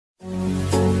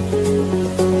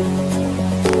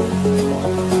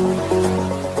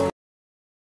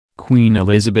Queen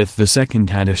Elizabeth II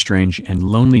had a strange and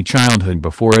lonely childhood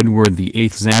before Edward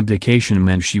VIII's abdication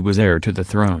meant she was heir to the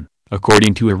throne,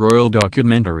 according to a royal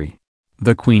documentary.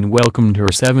 The Queen welcomed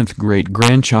her seventh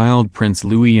great-grandchild Prince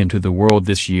Louis into the world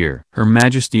this year. Her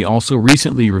Majesty also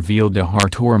recently revealed a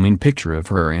heartwarming picture of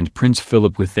her and Prince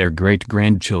Philip with their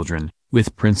great-grandchildren,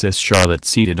 with Princess Charlotte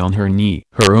seated on her knee.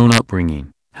 Her own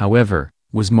upbringing, however,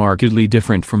 was markedly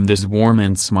different from this warm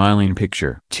and smiling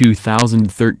picture.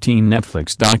 2013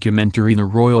 Netflix documentary The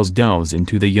Royals delves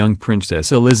into the young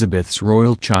Princess Elizabeth's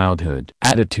royal childhood.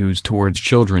 Attitudes towards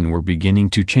children were beginning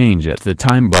to change at the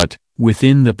time, but,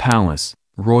 within the palace,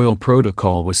 royal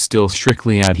protocol was still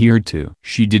strictly adhered to.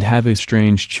 She did have a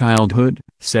strange childhood,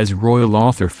 says royal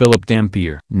author Philip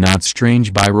Dampier. Not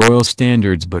strange by royal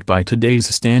standards, but by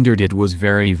today's standard it was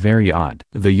very odd.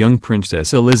 The young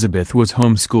Princess Elizabeth was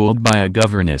homeschooled by a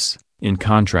governess, in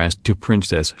contrast to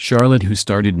Princess Charlotte, who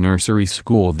started nursery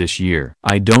school this year.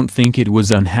 I don't think it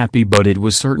was unhappy, but it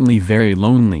was certainly very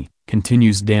lonely,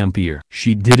 continues Dampier.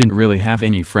 She didn't really have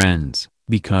any friends,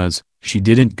 because she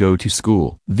didn't go to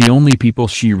school. The only people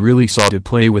she really saw to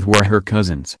play with were her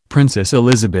cousins. Princess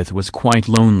Elizabeth was quite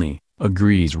lonely,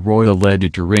 agrees royal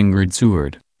editor Ingrid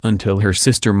Seward, until her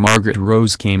sister Margaret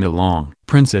Rose came along.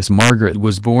 Princess Margaret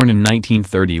was born in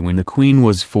 1930 when the Queen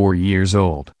was 4 years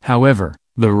old. However,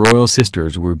 the royal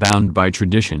sisters were bound by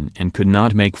tradition and could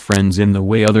not make friends in the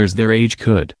way others their age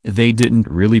could. They didn't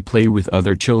really play with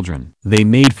other children. They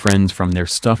made friends from their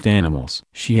stuffed animals.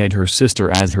 She had her sister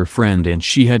as her friend and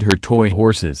she had her toy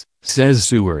horses, says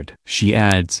Seward. She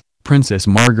adds, Princess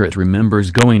Margaret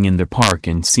remembers going in the park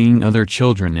and seeing other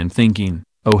children and thinking,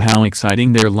 oh, how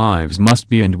exciting their lives must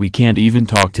be, and we can't even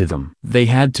talk to them. They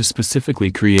had to specifically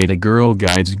create a girl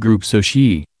guides group so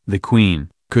she, the Queen,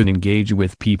 could engage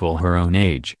with people her own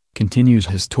age, continues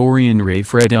historian Ray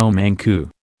Fred L. Mancu.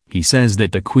 He says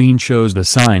that the Queen shows the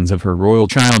signs of her royal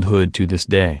childhood to this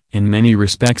day. In many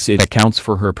respects it accounts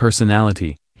for her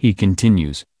personality, he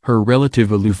continues, her relative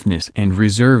aloofness and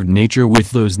reserved nature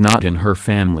with those not in her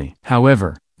family.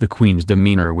 However, the Queen's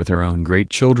demeanor with her own great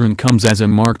children comes as a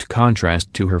marked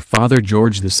contrast to her father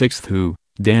George VI, who,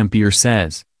 Dampier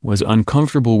says, was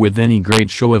uncomfortable with any great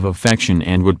show of affection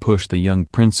and would push the young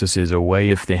princesses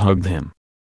away if they hugged him.